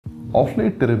Of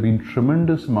late, there have been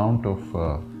tremendous amount of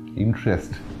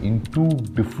interest in two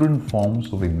different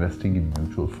forms of investing in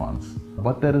mutual funds.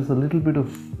 But there is a little bit of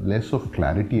less of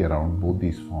clarity around both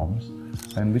these forms,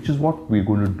 and which is what we're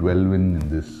going to dwell in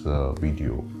this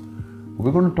video.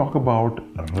 We're going to talk about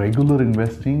regular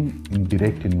investing in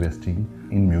direct investing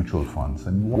in mutual funds.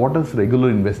 And what does regular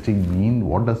investing mean?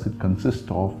 What does it consist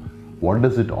of? What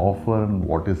does it offer? And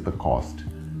what is the cost?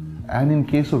 And in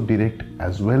case of direct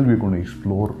as well, we're going to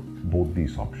explore both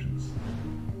these options.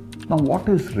 Now, what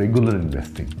is regular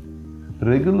investing?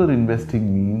 Regular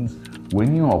investing means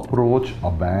when you approach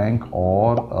a bank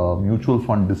or a mutual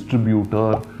fund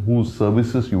distributor whose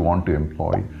services you want to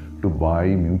employ to buy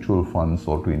mutual funds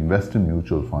or to invest in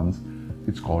mutual funds,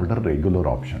 it's called a regular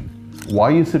option.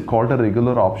 Why is it called a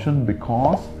regular option?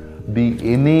 Because the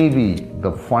NAV,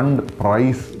 the fund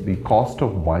price, the cost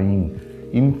of buying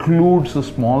includes a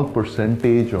small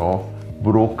percentage of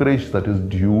brokerage that is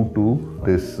due to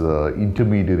this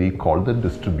intermediary called the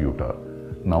distributor.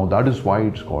 Now that is why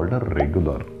it's called a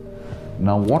regular.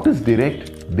 Now what is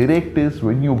direct? Direct is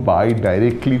when you buy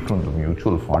directly from the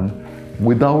mutual fund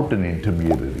without an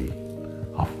intermediary.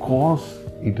 Of course,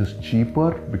 it is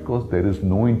cheaper because there is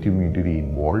no intermediary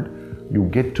involved. You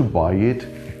get to buy it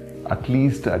at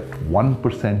least at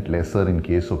 1% lesser in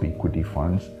case of equity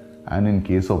funds, and in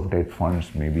case of debt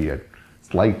funds maybe at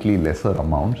slightly lesser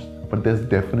amounts, but there's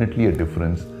definitely a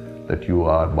difference that you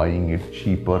are buying it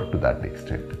cheaper to that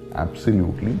extent.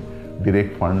 Absolutely,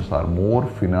 direct funds are more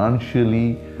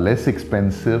financially less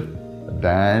expensive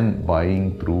than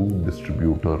buying through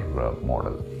distributor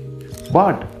model.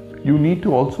 But you need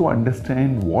to also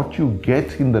understand what you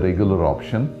get in the regular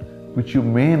option, which you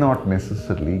may not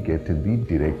necessarily get in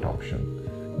the direct option.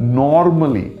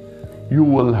 Normally, you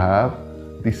will have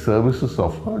the services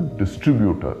of a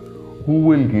distributor who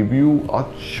will give you a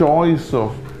choice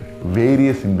of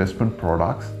various investment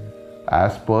products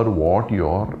as per what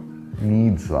your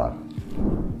needs are.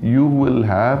 You will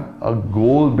have a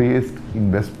goal-based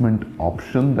investment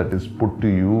option that is put to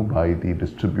you by the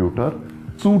distributor,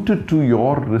 suited to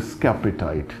your risk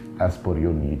appetite as per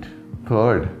your need.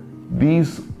 Third,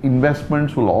 these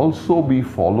investments will also be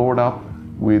followed up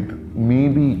with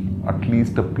maybe at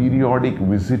least a periodic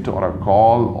visit or a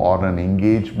call or an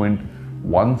engagement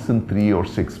once in 3 or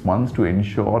 6 months to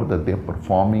ensure that they're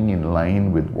performing in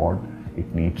line with what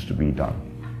it needs to be done.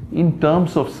 In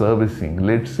terms of servicing,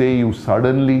 let's say you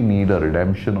suddenly need a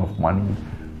redemption of money,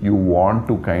 you want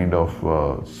to kind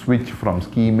of switch from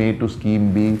scheme A to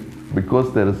scheme B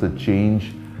because there is a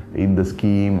change in the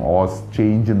scheme or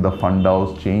change in the fund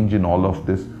house, change in all of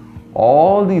this.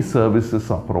 All these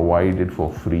services are provided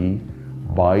for free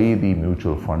by the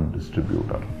mutual fund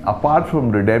distributor. Apart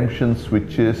from redemption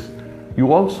switches,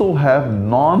 you also have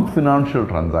non-financial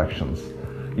transactions.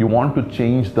 You want to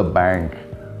change the bank,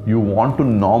 you want to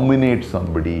nominate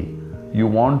somebody, you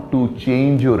want to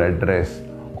change your address.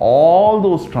 All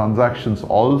those transactions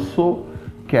also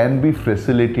can be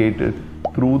facilitated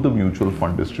through the mutual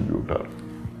fund distributor.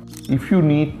 If you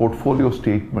need portfolio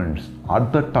statements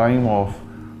at the time of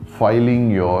filing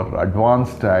your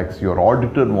advance tax, your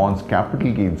auditor wants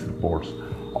capital gains reports,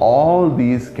 all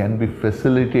these can be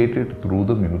facilitated through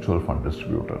the mutual fund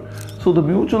distributor. So the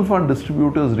mutual fund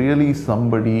distributor is really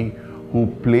somebody who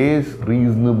plays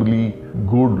reasonably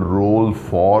good role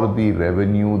for the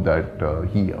revenue that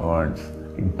he earns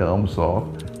in terms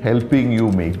of helping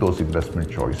you make those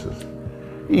investment choices.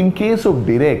 In case of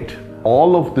direct,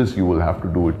 all of this you will have to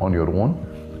do it on your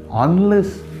own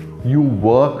unless you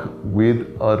work with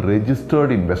a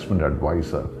registered investment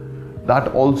advisor. That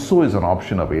also is an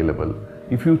option available.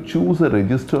 If you choose a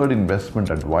registered investment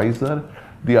advisor,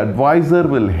 the advisor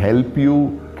will help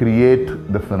you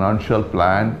create the financial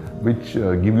plan which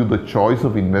give you the choice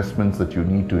of investments that you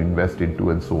need to invest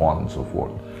into and so on and so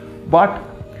forth. But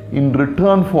in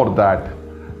return for that,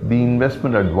 the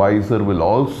investment advisor will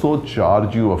also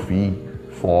charge you a fee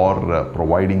for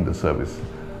providing the service.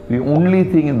 The only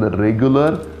thing in the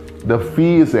regular, the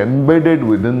fee is embedded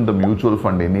within the mutual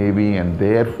fund NAV and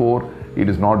therefore it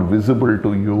is not visible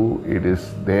to you. It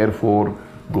is therefore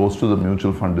goes to the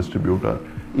mutual fund distributor.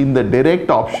 In the direct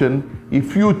option,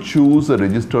 if you choose a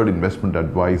registered investment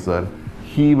advisor,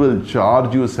 he will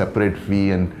charge you a separate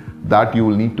fee and that you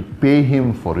will need to pay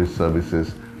him for his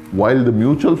services, while the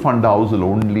mutual fund house will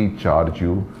only charge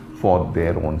you for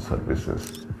their own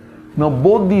services. Now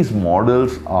both these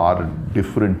models are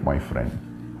different, my friend,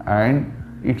 and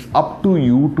it's up to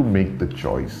you to make the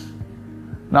choice.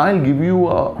 Now I'll give you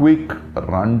a quick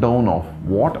rundown of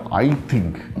what I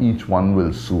think each one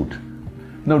will suit.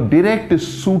 Now direct is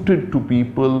suited to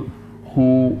people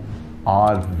who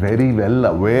are very well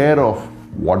aware of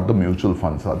what the mutual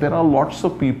funds are. There are lots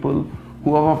of people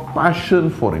who have a passion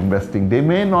for investing. They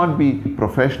may not be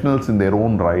professionals in their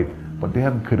own right, but they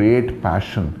have great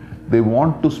passion. They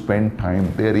want to spend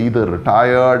time. They're either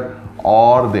retired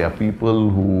or they are people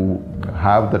who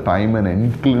have the time and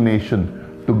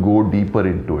inclination to go deeper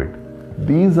into it.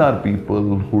 These are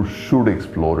people who should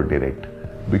explore direct,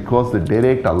 because the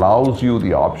direct allows you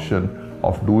the option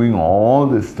of doing all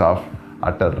this stuff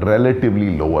at a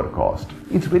relatively lower cost.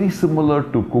 It's very similar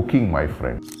to cooking, my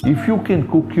friend. If you can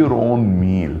cook your own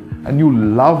meal and you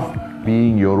love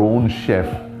being your own chef,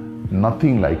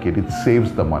 nothing like it. It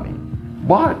saves the money.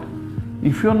 But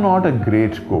if you're not a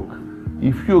great cook,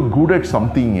 if you're good at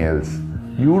something else,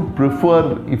 you'd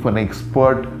prefer if an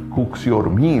expert cooks your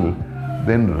meal,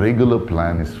 then regular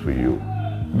plan is for you.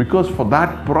 Because for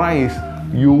that price,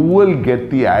 you will get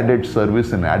the added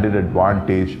service and added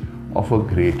advantage of a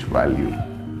great value.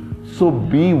 So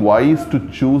be wise to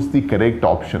choose the correct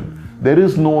option. There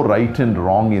is no right and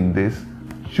wrong in this.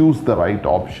 Choose the right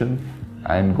option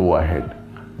and go ahead.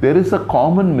 There is a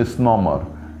common misnomer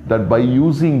that by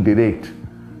using direct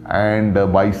and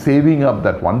by saving up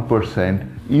that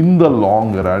 1%, in the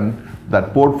long run,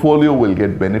 that portfolio will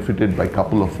get benefited by a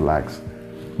couple of lakhs.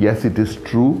 Yes, it is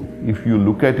true if you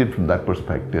look at it from that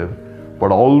perspective,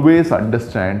 but always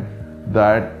understand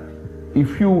that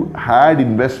if you had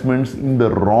investments in the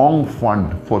wrong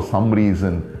fund for some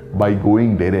reason by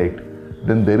going direct,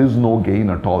 then there is no gain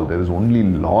at all. There is only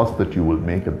loss that you will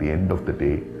make at the end of the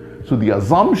day. So the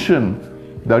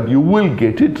assumption that you will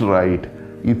get it right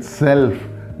itself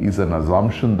is an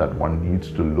assumption that one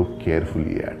needs to look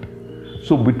carefully at.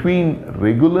 So between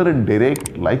regular and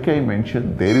direct, like I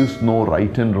mentioned, there is no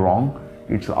right and wrong.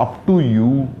 It's up to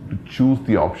you to choose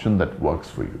the option that works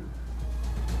for you.